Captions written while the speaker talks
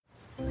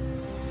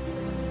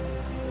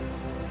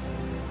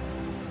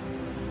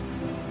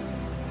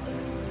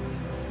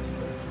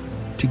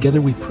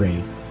Together we pray,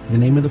 in the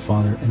name of the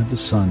Father, and of the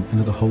Son, and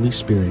of the Holy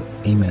Spirit.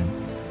 Amen.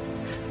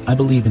 I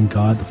believe in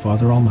God, the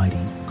Father Almighty,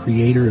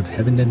 creator of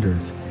heaven and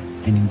earth,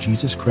 and in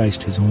Jesus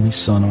Christ, his only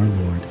Son, our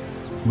Lord,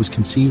 who was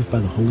conceived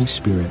by the Holy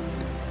Spirit,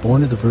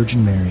 born of the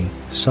Virgin Mary,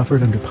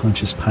 suffered under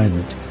Pontius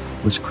Pilate,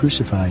 was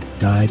crucified,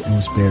 died, and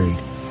was buried.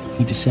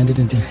 He descended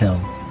into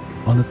hell.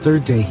 On the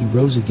third day he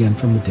rose again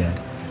from the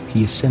dead.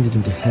 He ascended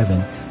into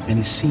heaven, and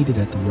is seated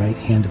at the right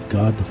hand of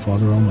God the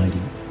Father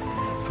Almighty.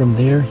 From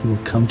there he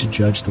will come to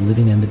judge the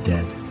living and the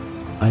dead.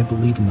 I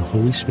believe in the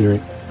Holy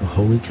Spirit, the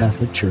Holy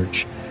Catholic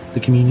Church, the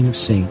communion of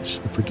saints,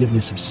 the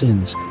forgiveness of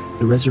sins,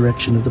 the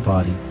resurrection of the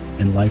body,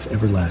 and life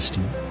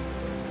everlasting.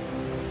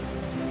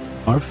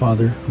 Our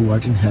Father, who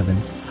art in heaven,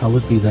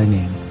 hallowed be thy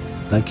name.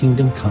 Thy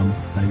kingdom come,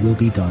 thy will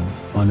be done,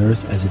 on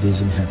earth as it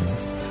is in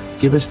heaven.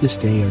 Give us this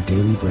day our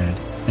daily bread,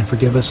 and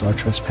forgive us our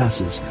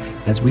trespasses,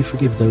 as we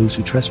forgive those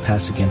who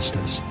trespass against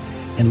us.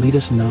 And lead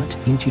us not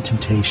into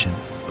temptation,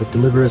 but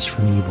deliver us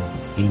from evil.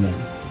 Amen.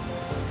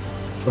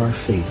 For our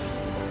faith.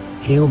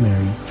 Hail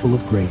Mary, full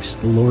of grace,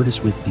 the Lord is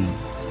with thee.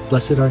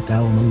 Blessed art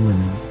thou among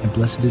women, and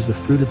blessed is the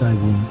fruit of thy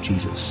womb,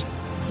 Jesus.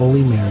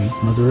 Holy Mary,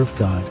 Mother of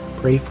God,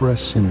 pray for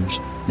us sinners,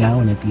 now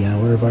and at the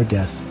hour of our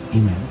death.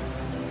 Amen.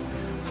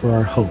 For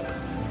our hope.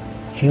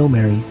 Hail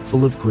Mary,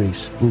 full of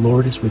grace, the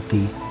Lord is with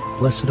thee.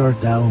 Blessed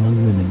art thou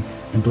among women,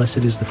 and blessed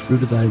is the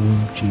fruit of thy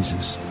womb,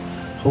 Jesus.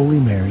 Holy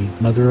Mary,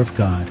 Mother of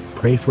God,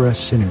 pray for us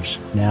sinners,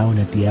 now and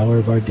at the hour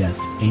of our death.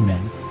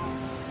 Amen.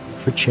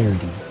 For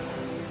charity.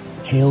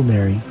 Hail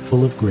Mary,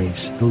 full of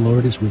grace, the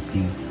Lord is with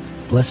thee.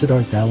 Blessed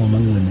art thou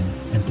among women,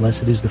 and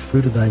blessed is the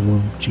fruit of thy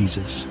womb,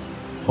 Jesus.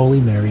 Holy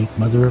Mary,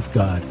 Mother of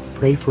God,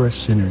 pray for us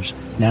sinners,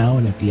 now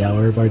and at the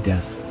hour of our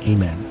death.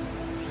 Amen.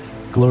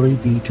 Glory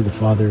be to the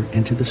Father,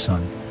 and to the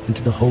Son, and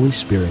to the Holy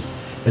Spirit,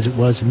 as it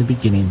was in the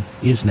beginning,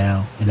 is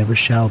now, and ever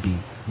shall be,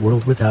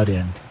 world without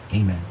end.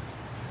 Amen.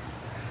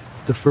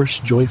 The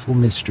first joyful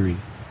mystery,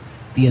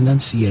 the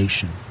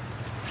Annunciation.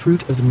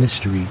 Fruit of the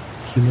mystery,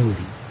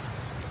 humility.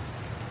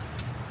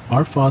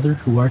 Our Father,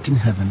 who art in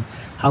heaven,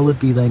 hallowed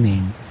be thy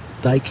name.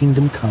 Thy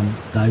kingdom come,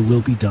 thy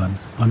will be done,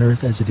 on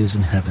earth as it is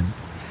in heaven.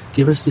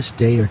 Give us this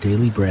day our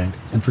daily bread,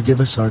 and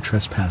forgive us our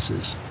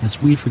trespasses, as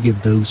we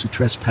forgive those who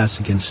trespass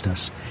against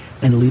us.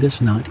 And lead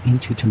us not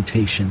into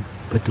temptation,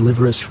 but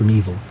deliver us from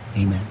evil.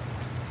 Amen.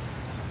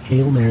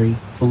 Hail Mary,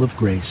 full of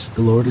grace,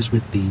 the Lord is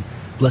with thee.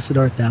 Blessed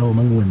art thou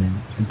among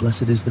women, and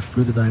blessed is the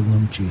fruit of thy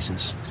womb,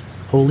 Jesus.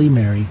 Holy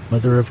Mary,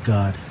 Mother of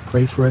God,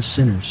 pray for us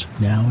sinners,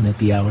 now and at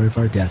the hour of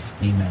our death.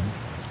 Amen.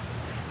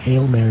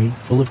 Hail Mary,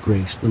 full of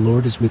grace, the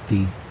Lord is with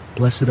thee.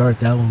 Blessed art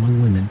thou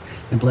among women,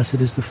 and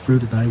blessed is the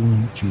fruit of thy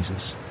womb,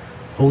 Jesus.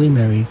 Holy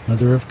Mary,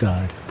 Mother of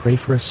God, pray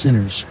for us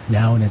sinners,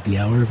 now and at the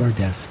hour of our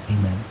death.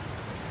 Amen.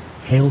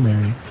 Hail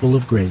Mary, full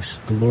of grace,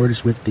 the Lord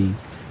is with thee.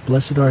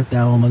 Blessed art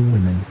thou among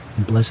women,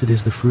 and blessed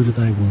is the fruit of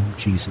thy womb,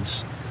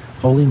 Jesus.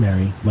 Holy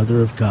Mary,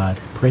 Mother of God,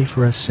 pray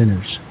for us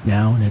sinners,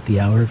 now and at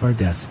the hour of our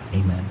death.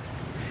 Amen.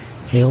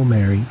 Hail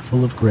Mary,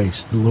 full of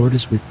grace, the Lord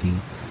is with thee.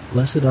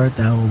 Blessed art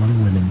thou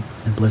among women,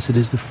 and blessed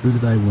is the fruit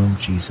of thy womb,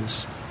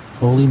 Jesus.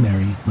 Holy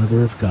Mary,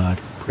 Mother of God,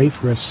 pray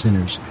for us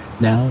sinners,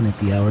 now and at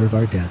the hour of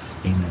our death.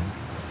 Amen.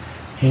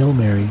 Hail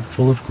Mary,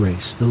 full of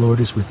grace, the Lord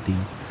is with thee.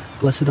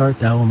 Blessed art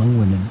thou among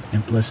women,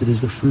 and blessed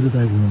is the fruit of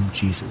thy womb,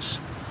 Jesus.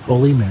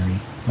 Holy Mary,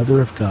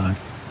 Mother of God,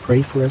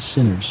 pray for us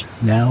sinners,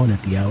 now and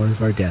at the hour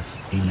of our death.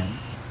 Amen.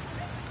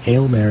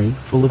 Hail Mary,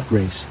 full of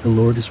grace, the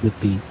Lord is with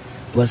thee.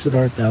 Blessed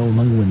art thou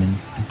among women,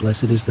 and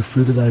blessed is the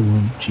fruit of thy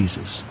womb,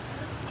 Jesus.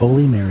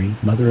 Holy Mary,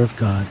 Mother of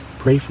God,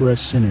 pray for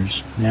us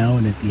sinners, now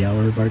and at the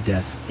hour of our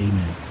death.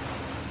 Amen.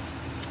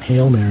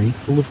 Hail Mary,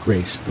 full of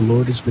grace, the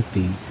Lord is with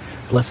thee.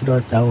 Blessed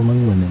art thou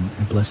among women,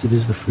 and blessed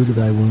is the fruit of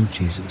thy womb,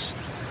 Jesus.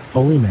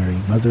 Holy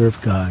Mary, Mother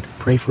of God,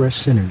 pray for us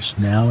sinners,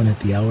 now and at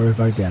the hour of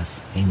our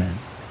death. Amen.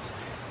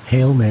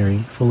 Hail Mary,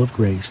 full of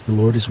grace, the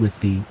Lord is with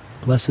thee.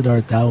 Blessed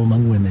art thou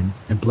among women,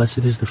 and blessed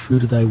is the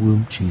fruit of thy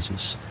womb,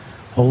 Jesus.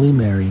 Holy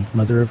Mary,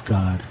 Mother of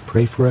God,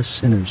 pray for us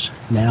sinners,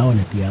 now and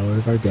at the hour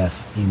of our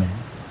death. Amen.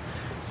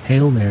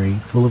 Hail Mary,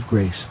 full of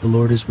grace, the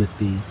Lord is with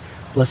thee.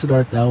 Blessed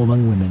art thou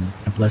among women,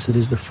 and blessed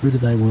is the fruit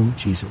of thy womb,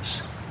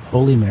 Jesus.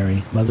 Holy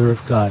Mary, Mother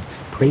of God,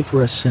 pray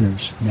for us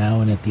sinners, now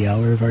and at the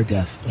hour of our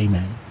death.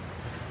 Amen.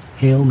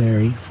 Hail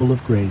Mary, full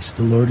of grace,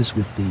 the Lord is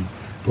with thee.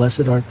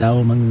 Blessed art thou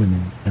among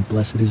women, and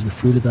blessed is the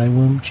fruit of thy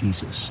womb,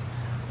 Jesus.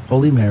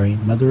 Holy Mary,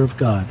 Mother of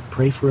God,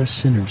 pray for us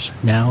sinners,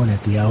 now and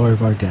at the hour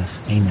of our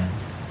death. Amen.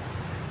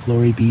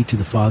 Glory be to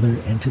the Father,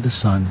 and to the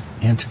Son,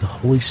 and to the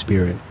Holy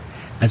Spirit,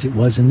 as it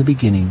was in the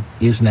beginning,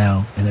 is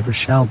now, and ever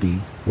shall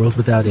be, world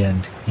without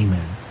end.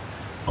 Amen.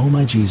 O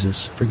my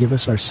Jesus, forgive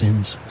us our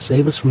sins,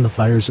 save us from the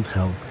fires of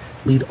hell,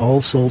 lead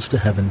all souls to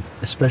heaven,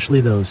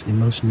 especially those in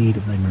most need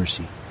of thy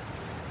mercy.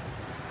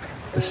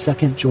 The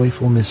second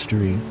joyful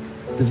mystery,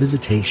 the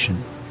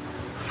Visitation.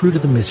 Fruit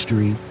of the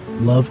mystery,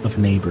 love of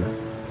neighbor.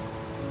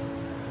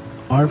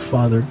 Our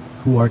Father,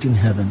 who art in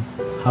heaven,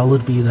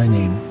 hallowed be thy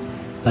name.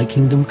 Thy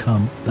kingdom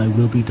come, thy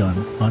will be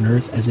done, on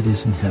earth as it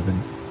is in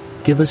heaven.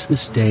 Give us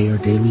this day our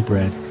daily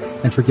bread,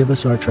 and forgive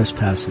us our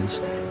trespasses,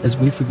 as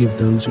we forgive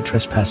those who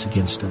trespass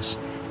against us.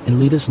 And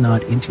lead us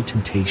not into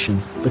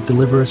temptation, but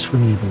deliver us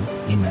from evil.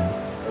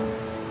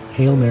 Amen.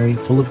 Hail Mary,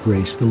 full of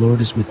grace, the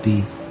Lord is with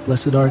thee.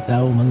 Blessed art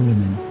thou among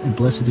women, and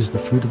blessed is the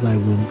fruit of thy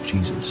womb,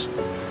 Jesus.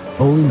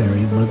 Holy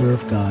Mary, Mother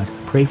of God,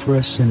 pray for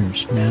us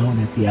sinners, now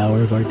and at the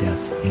hour of our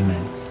death.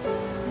 Amen.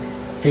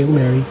 Hail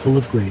Mary, full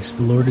of grace,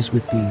 the Lord is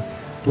with thee.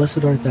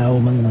 Blessed art thou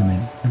among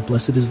women, and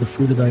blessed is the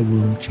fruit of thy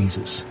womb,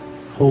 Jesus.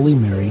 Holy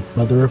Mary,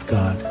 Mother of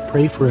God,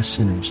 pray for us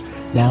sinners,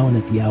 now and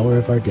at the hour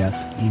of our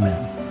death.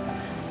 Amen.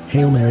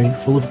 Hail Mary,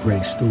 full of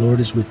grace, the Lord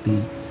is with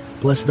thee.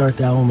 Blessed art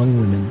thou among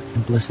women,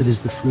 and blessed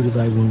is the fruit of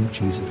thy womb,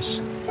 Jesus.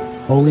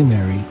 Holy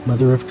Mary,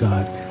 Mother of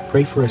God,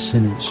 pray for us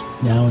sinners,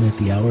 now and at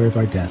the hour of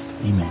our death.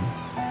 Amen.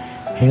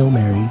 Hail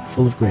Mary,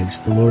 full of grace,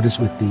 the Lord is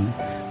with thee.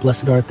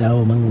 Blessed art thou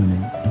among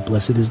women, and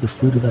blessed is the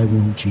fruit of thy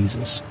womb,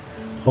 Jesus.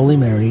 Holy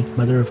Mary,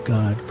 Mother of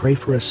God, pray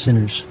for us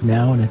sinners,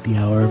 now and at the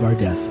hour of our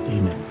death.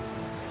 Amen.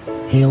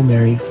 Hail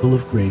Mary, full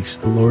of grace,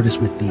 the Lord is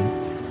with thee.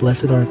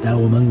 Blessed art thou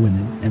among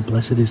women, and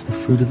blessed is the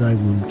fruit of thy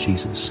womb,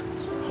 Jesus.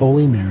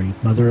 Holy Mary,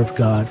 Mother of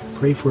God,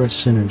 pray for us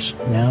sinners,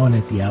 now and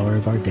at the hour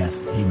of our death.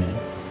 Amen.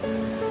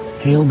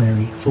 Hail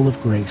Mary, full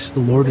of grace, the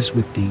Lord is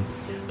with thee.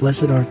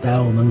 Blessed art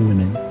thou among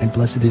women, and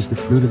blessed is the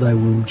fruit of thy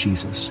womb,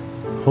 Jesus.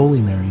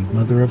 Holy Mary,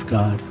 Mother of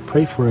God,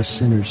 pray for us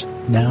sinners,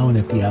 now and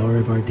at the hour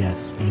of our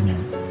death.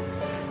 Amen.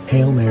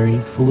 Hail Mary,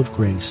 full of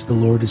grace, the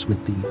Lord is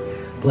with thee.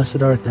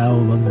 Blessed art thou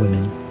among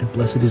women, and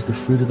blessed is the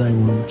fruit of thy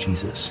womb,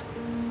 Jesus.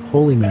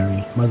 Holy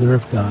Mary, Mother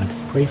of God,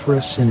 pray for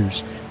us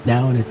sinners,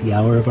 now and at the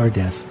hour of our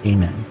death.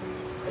 Amen.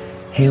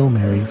 Hail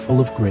Mary, full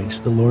of grace,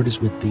 the Lord is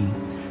with thee.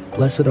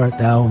 Blessed art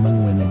thou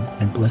among women,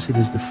 and blessed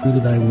is the fruit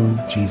of thy womb,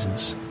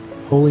 Jesus.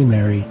 Holy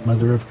Mary,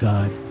 Mother of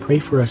God, pray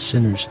for us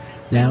sinners,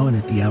 now and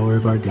at the hour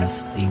of our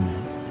death.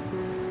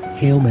 Amen.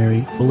 Hail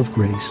Mary, full of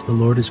grace, the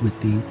Lord is with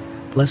thee.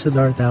 Blessed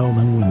art thou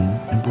among women,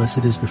 and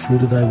blessed is the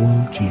fruit of thy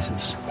womb,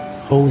 Jesus.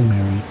 Holy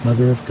Mary,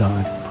 Mother of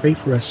God, pray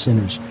for us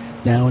sinners,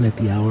 now and at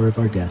the hour of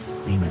our death.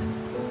 Amen.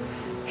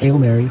 Hail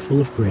Mary,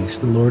 full of grace,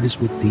 the Lord is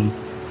with thee.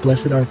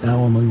 Blessed art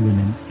thou among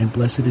women, and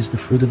blessed is the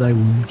fruit of thy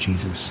womb,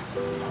 Jesus.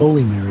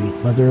 Holy Mary,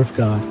 Mother of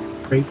God,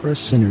 pray for us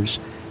sinners,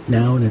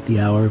 now and at the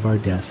hour of our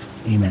death.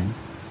 Amen.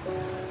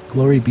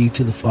 Glory be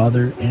to the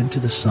Father, and to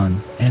the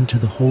Son, and to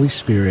the Holy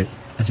Spirit,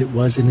 as it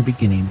was in the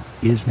beginning,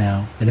 is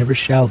now, and ever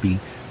shall be,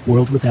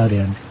 world without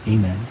end.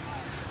 Amen.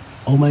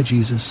 O my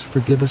Jesus,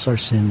 forgive us our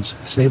sins,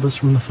 save us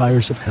from the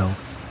fires of hell,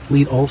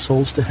 lead all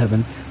souls to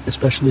heaven,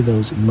 especially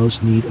those in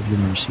most need of your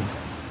mercy.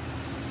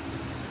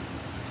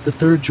 The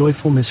third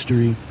joyful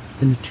mystery,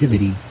 the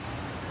Nativity.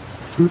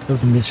 Fruit of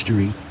the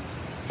mystery,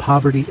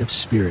 poverty of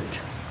spirit.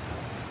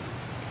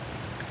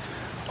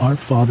 Our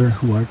Father,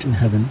 who art in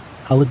heaven,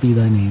 hallowed be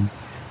thy name.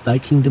 Thy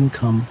kingdom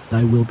come,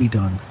 thy will be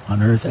done,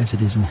 on earth as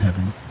it is in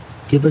heaven.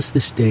 Give us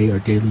this day our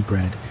daily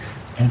bread,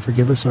 and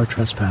forgive us our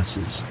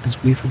trespasses,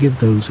 as we forgive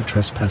those who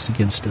trespass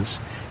against us.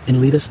 And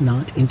lead us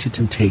not into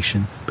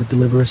temptation, but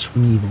deliver us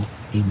from evil.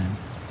 Amen.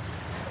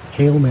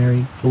 Hail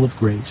Mary, full of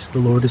grace, the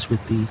Lord is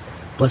with thee.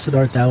 Blessed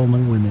art thou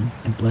among women,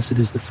 and blessed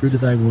is the fruit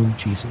of thy womb,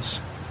 Jesus.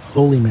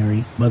 Holy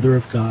Mary, Mother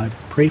of God,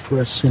 pray for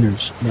us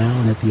sinners, now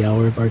and at the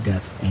hour of our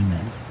death.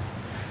 Amen.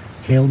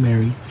 Hail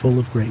Mary, full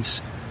of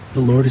grace, the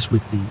Lord is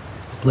with thee.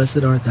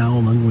 Blessed art thou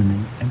among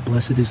women, and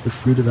blessed is the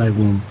fruit of thy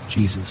womb,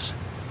 Jesus.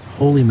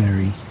 Holy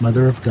Mary,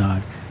 Mother of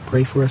God,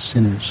 pray for us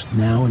sinners,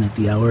 now and at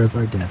the hour of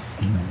our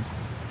death. Amen.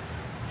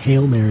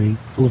 Hail Mary,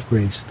 full of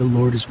grace, the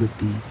Lord is with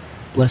thee.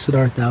 Blessed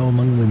art thou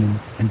among women,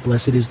 and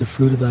blessed is the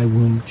fruit of thy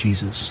womb,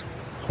 Jesus.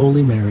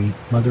 Holy Mary,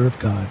 Mother of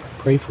God,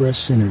 pray for us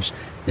sinners,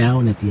 now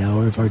and at the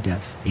hour of our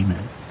death.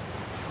 Amen.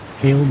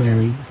 Hail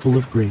Mary, full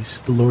of grace,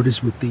 the Lord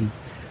is with thee.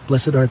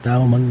 Blessed art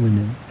thou among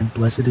women, and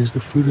blessed is the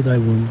fruit of thy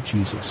womb,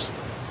 Jesus.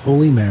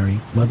 Holy Mary,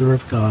 Mother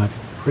of God,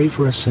 pray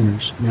for us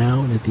sinners,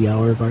 now and at the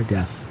hour of our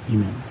death.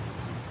 Amen.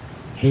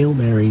 Hail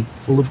Mary,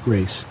 full of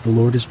grace, the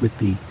Lord is with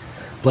thee.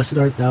 Blessed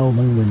art thou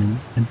among women,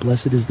 and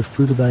blessed is the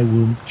fruit of thy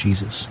womb,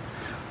 Jesus.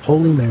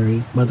 Holy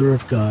Mary, Mother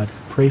of God,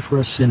 pray for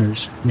us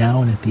sinners,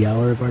 now and at the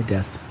hour of our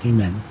death.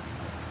 Amen.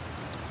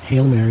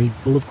 Hail Mary,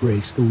 full of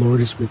grace, the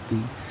Lord is with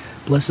thee.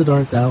 Blessed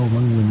art thou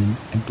among women,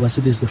 and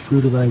blessed is the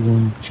fruit of thy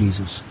womb,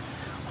 Jesus.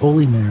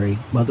 Holy Mary,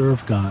 Mother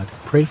of God,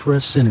 pray for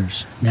us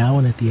sinners, now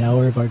and at the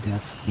hour of our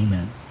death.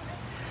 Amen.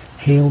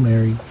 Hail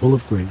Mary, full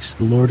of grace,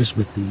 the Lord is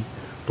with thee.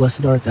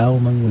 Blessed art thou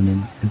among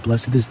women, and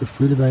blessed is the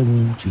fruit of thy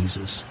womb,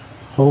 Jesus.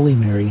 Holy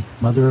Mary,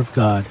 Mother of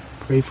God,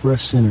 pray for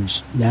us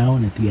sinners, now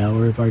and at the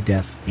hour of our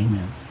death.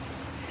 Amen.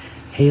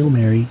 Hail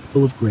Mary,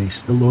 full of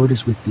grace, the Lord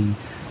is with thee.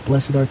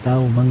 Blessed art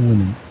thou among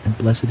women, and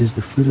blessed is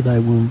the fruit of thy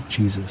womb,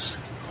 Jesus.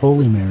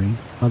 Holy Mary,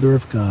 Mother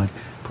of God,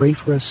 pray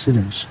for us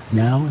sinners,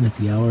 now and at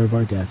the hour of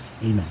our death.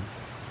 Amen.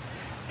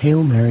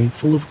 Hail Mary,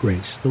 full of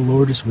grace, the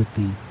Lord is with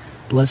thee.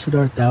 Blessed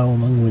art thou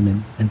among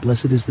women, and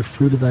blessed is the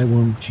fruit of thy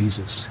womb,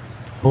 Jesus.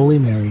 Holy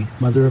Mary,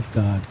 Mother of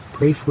God,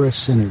 pray for us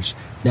sinners,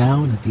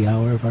 now and at the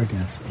hour of our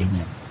death.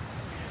 Amen.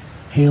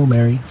 Hail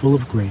Mary, full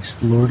of grace,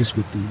 the Lord is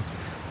with thee.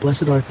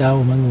 Blessed art thou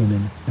among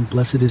women, and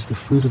blessed is the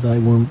fruit of thy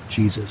womb,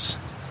 Jesus.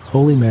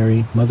 Holy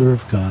Mary, Mother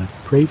of God,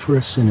 pray for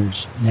us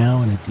sinners,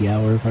 now and at the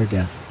hour of our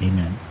death.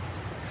 Amen.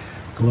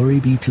 Glory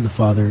be to the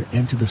Father,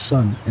 and to the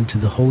Son, and to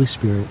the Holy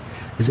Spirit,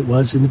 as it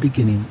was in the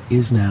beginning,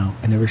 is now,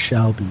 and ever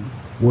shall be,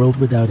 world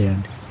without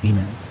end.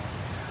 Amen.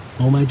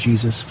 O my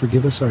Jesus,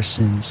 forgive us our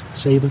sins,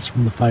 save us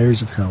from the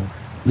fires of hell,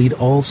 lead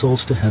all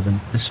souls to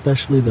heaven,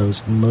 especially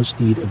those in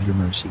most need of your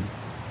mercy.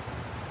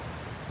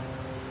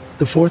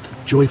 The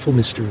fourth joyful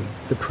mystery,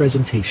 the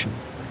Presentation.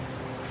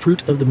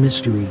 Fruit of the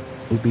mystery,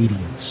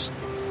 obedience.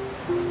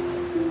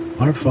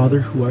 Our Father,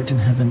 who art in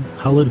heaven,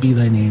 hallowed be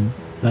thy name.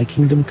 Thy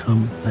kingdom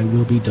come, thy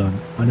will be done,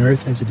 on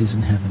earth as it is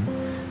in heaven.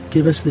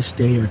 Give us this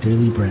day our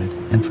daily bread,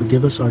 and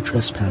forgive us our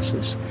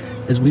trespasses,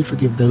 as we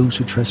forgive those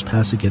who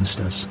trespass against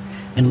us.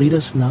 And lead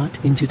us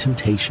not into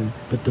temptation,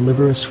 but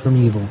deliver us from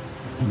evil.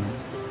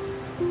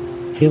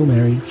 Amen. Hail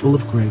Mary, full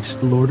of grace,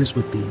 the Lord is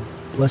with thee.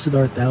 Blessed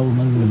art thou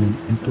among women,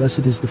 and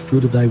blessed is the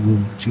fruit of thy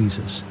womb,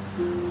 Jesus.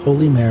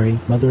 Holy Mary,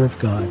 Mother of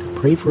God,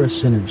 pray for us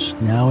sinners,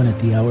 now and at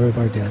the hour of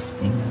our death.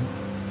 Amen.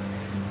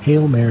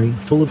 Hail Mary,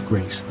 full of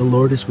grace, the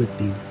Lord is with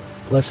thee.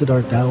 Blessed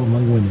art thou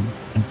among women,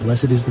 and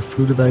blessed is the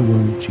fruit of thy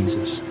womb,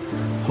 Jesus.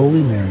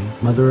 Holy Mary,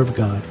 Mother of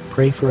God,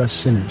 pray for us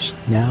sinners,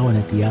 now and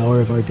at the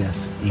hour of our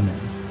death. Amen.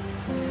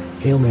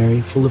 Hail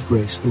Mary, full of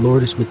grace, the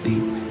Lord is with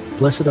thee.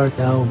 Blessed art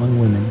thou among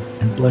women,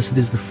 and blessed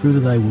is the fruit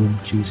of thy womb,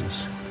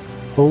 Jesus.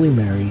 Holy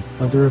Mary,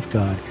 Mother of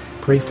God,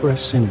 pray for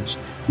us sinners,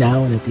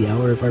 now and at the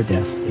hour of our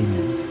death.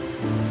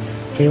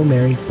 Amen. Hail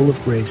Mary, full of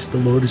grace, the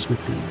Lord is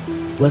with thee.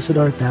 Blessed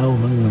art thou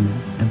among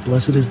women, and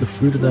blessed is the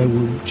fruit of thy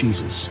womb,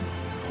 Jesus.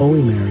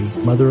 Holy Mary,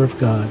 Mother of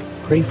God,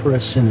 pray for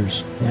us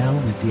sinners, now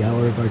and at the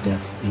hour of our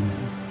death.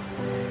 Amen.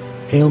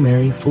 Hail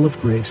Mary, full of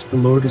grace, the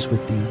Lord is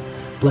with thee.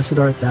 Blessed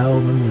art thou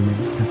among women,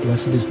 and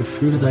blessed is the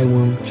fruit of thy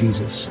womb,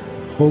 Jesus.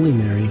 Holy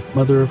Mary,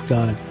 Mother of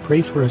God,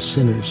 pray for us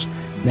sinners,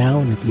 now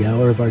and at the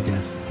hour of our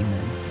death.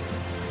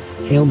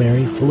 Amen. Hail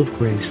Mary, full of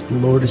grace, the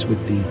Lord is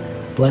with thee.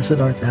 Blessed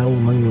art thou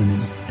among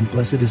women, and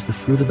blessed is the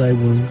fruit of thy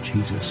womb,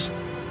 Jesus.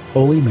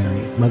 Holy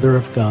Mary, Mother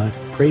of God,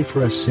 pray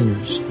for us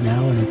sinners,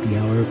 now and at the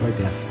hour of our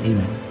death.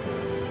 Amen.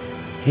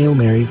 Hail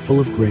Mary, full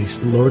of grace,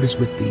 the Lord is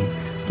with thee.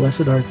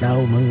 Blessed art thou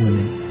among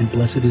women, and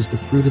blessed is the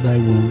fruit of thy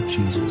womb,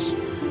 Jesus.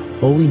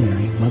 Holy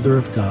Mary, Mother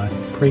of God,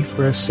 pray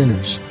for us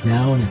sinners,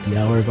 now and at the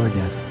hour of our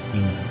death.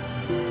 Amen.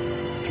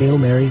 Hail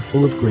Mary,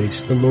 full of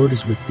grace, the Lord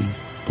is with thee.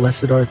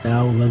 Blessed art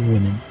thou among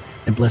women,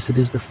 and blessed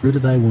is the fruit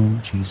of thy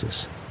womb,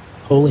 Jesus.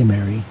 Holy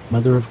Mary,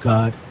 Mother of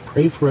God,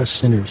 pray for us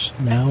sinners,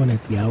 now and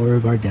at the hour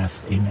of our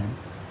death. Amen.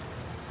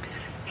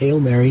 Hail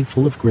Mary,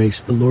 full of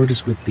grace, the Lord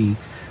is with thee.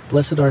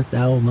 Blessed art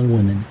thou among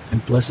women,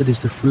 and blessed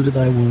is the fruit of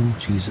thy womb,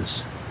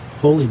 Jesus.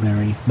 Holy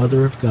Mary,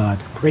 Mother of God,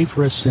 pray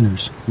for us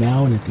sinners,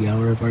 now and at the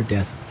hour of our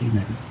death.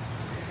 Amen.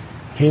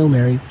 Hail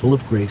Mary, full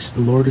of grace, the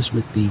Lord is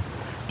with thee.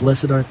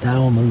 Blessed art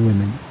thou among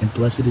women, and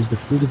blessed is the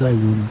fruit of thy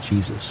womb,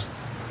 Jesus.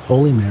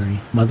 Holy Mary,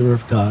 Mother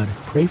of God,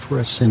 pray for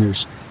us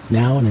sinners,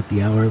 now and at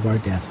the hour of our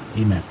death.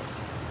 Amen.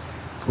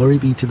 Glory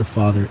be to the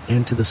Father,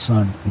 and to the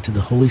Son, and to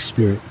the Holy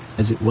Spirit,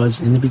 as it was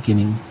in the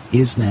beginning,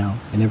 is now,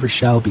 and ever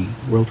shall be,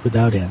 world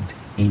without end.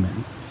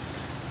 Amen.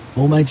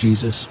 O my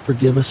Jesus,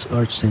 forgive us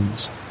our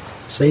sins.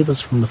 Save us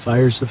from the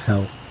fires of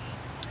hell.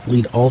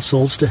 Lead all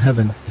souls to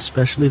heaven,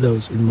 especially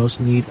those in most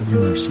need of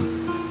your mercy.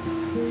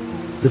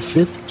 The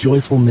fifth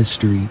joyful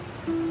mystery,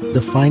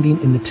 the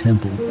finding in the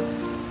temple.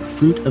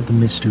 Fruit of the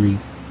mystery,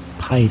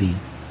 piety.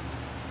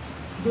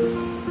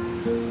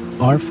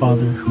 Our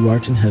Father, who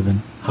art in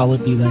heaven,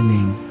 hallowed be thy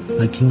name.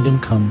 Thy kingdom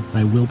come,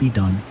 thy will be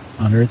done,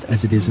 on earth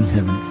as it is in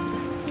heaven.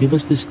 Give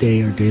us this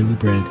day our daily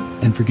bread,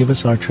 and forgive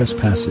us our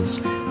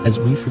trespasses, as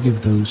we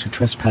forgive those who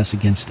trespass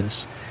against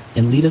us.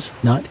 And lead us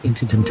not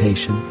into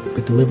temptation,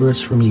 but deliver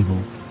us from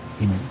evil.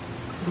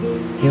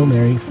 Amen. Hail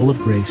Mary, full of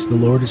grace, the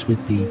Lord is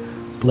with thee.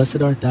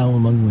 Blessed art thou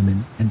among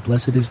women, and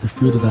blessed is the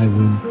fruit of thy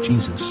womb,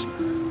 Jesus.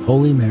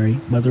 Holy Mary,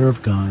 Mother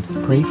of God,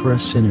 pray for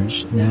us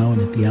sinners, now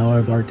and at the hour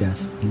of our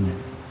death.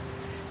 Amen.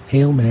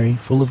 Hail Mary,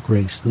 full of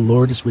grace, the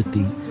Lord is with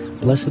thee.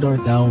 Blessed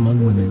art thou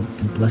among women,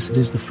 and blessed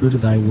is the fruit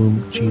of thy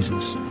womb,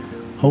 Jesus.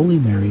 Holy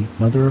Mary,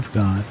 Mother of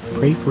God,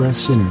 pray for us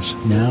sinners,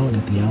 now and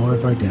at the hour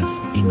of our death.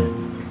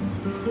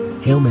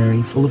 Amen. Hail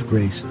Mary, full of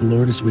grace, the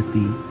Lord is with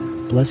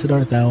thee. Blessed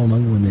art thou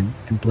among women,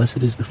 and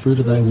blessed is the fruit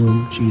of thy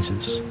womb,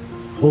 Jesus.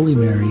 Holy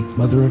Mary,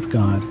 Mother of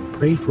God,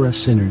 pray for us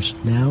sinners,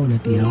 now and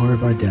at the hour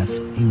of our death.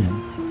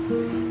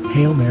 Amen.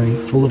 Hail Mary,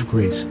 full of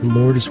grace, the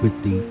Lord is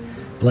with thee.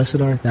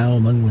 Blessed art thou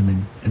among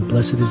women, and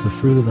blessed is the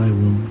fruit of thy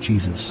womb,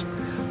 Jesus.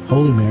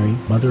 Holy Mary,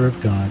 Mother of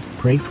God,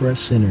 pray for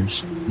us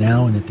sinners,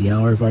 now and at the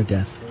hour of our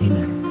death.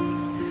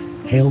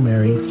 Amen. Hail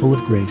Mary, full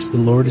of grace, the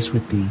Lord is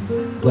with thee.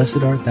 Blessed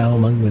art thou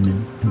among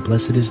women, and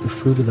blessed is the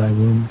fruit of thy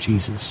womb,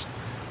 Jesus.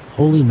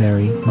 Holy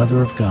Mary,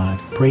 Mother of God,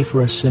 pray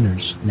for us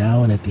sinners,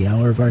 now and at the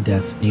hour of our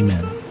death.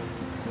 Amen.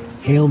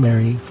 Hail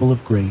Mary, full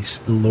of grace,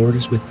 the Lord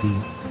is with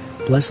thee.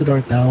 Blessed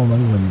art thou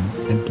among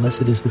women, and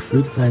blessed is the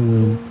fruit of thy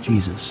womb,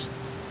 Jesus.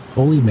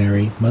 Holy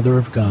Mary, Mother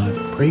of God,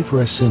 pray for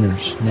us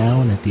sinners,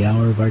 now and at the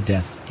hour of our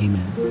death.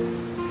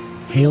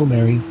 Amen. Hail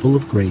Mary, full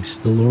of grace,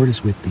 the Lord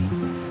is with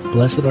thee.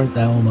 Blessed art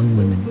thou among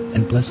women,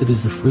 and blessed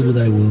is the fruit of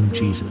thy womb,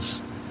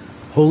 Jesus.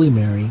 Holy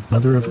Mary,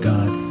 Mother of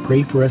God,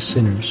 pray for us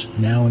sinners,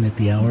 now and at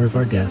the hour of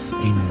our death.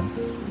 Amen.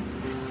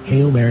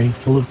 Hail Mary,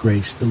 full of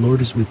grace, the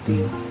Lord is with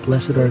thee.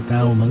 Blessed art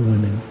thou among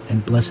women,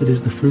 and blessed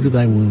is the fruit of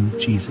thy womb,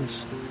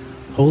 Jesus.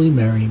 Holy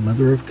Mary,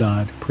 Mother of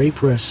God, pray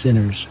for us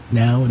sinners,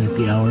 now and at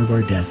the hour of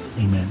our death.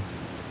 Amen.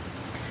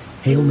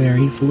 Hail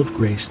Mary, full of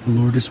grace, the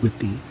Lord is with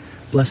thee.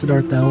 Blessed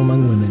art thou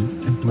among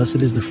women, and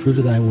blessed is the fruit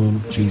of thy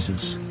womb,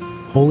 Jesus.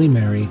 Holy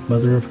Mary,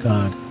 Mother of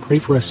God, pray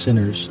for us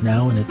sinners,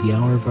 now and at the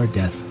hour of our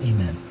death.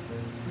 Amen.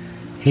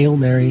 Hail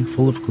Mary,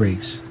 full of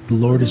grace, the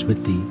Lord is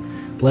with thee.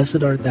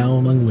 Blessed art thou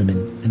among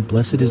women, and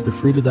blessed is the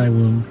fruit of thy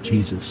womb,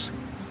 Jesus.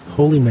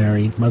 Holy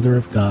Mary, Mother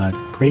of God,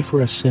 pray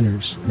for us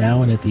sinners,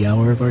 now and at the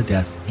hour of our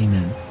death.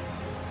 Amen.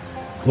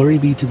 Glory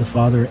be to the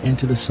Father, and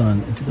to the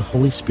Son, and to the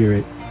Holy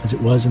Spirit, as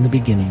it was in the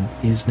beginning,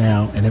 is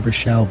now, and ever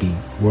shall be,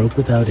 world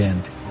without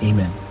end.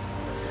 Amen.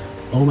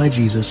 O my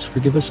Jesus,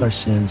 forgive us our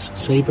sins,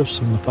 save us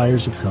from the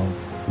fires of hell,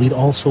 lead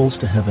all souls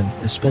to heaven,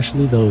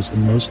 especially those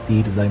in most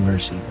need of thy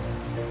mercy.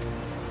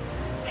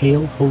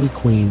 Hail, Holy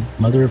Queen,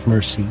 Mother of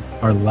Mercy,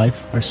 our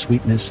life, our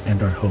sweetness,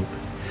 and our hope.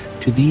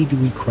 To thee do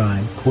we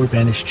cry, poor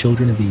banished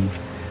children of Eve.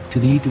 To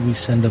thee do we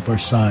send up our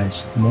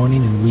sighs,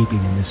 mourning and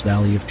weeping in this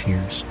valley of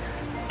tears.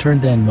 Turn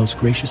then, most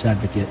gracious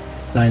Advocate,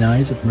 thine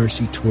eyes of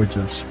mercy towards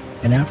us,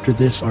 and after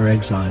this our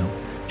exile,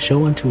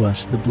 show unto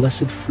us the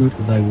blessed fruit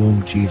of thy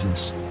womb,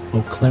 Jesus.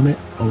 O clement,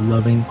 O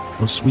loving,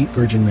 O sweet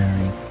Virgin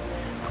Mary,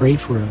 pray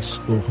for us,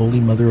 O Holy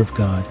Mother of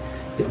God,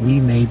 that we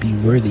may be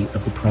worthy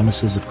of the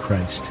promises of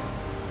Christ.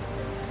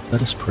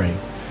 Let us pray.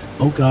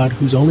 O God,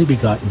 whose only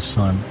begotten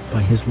Son,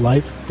 by his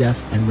life,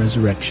 death, and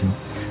resurrection,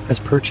 has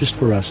purchased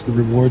for us the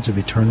rewards of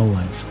eternal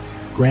life,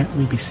 grant,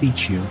 we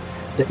beseech you,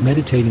 that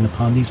meditating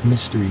upon these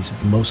mysteries of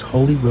the most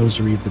holy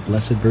Rosary of the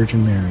Blessed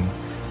Virgin Mary,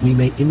 we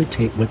may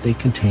imitate what they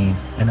contain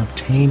and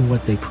obtain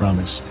what they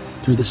promise,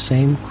 through the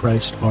same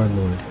Christ our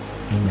Lord.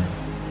 Amen.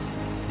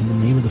 In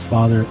the name of the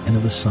Father, and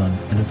of the Son,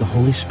 and of the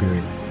Holy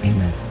Spirit.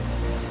 Amen.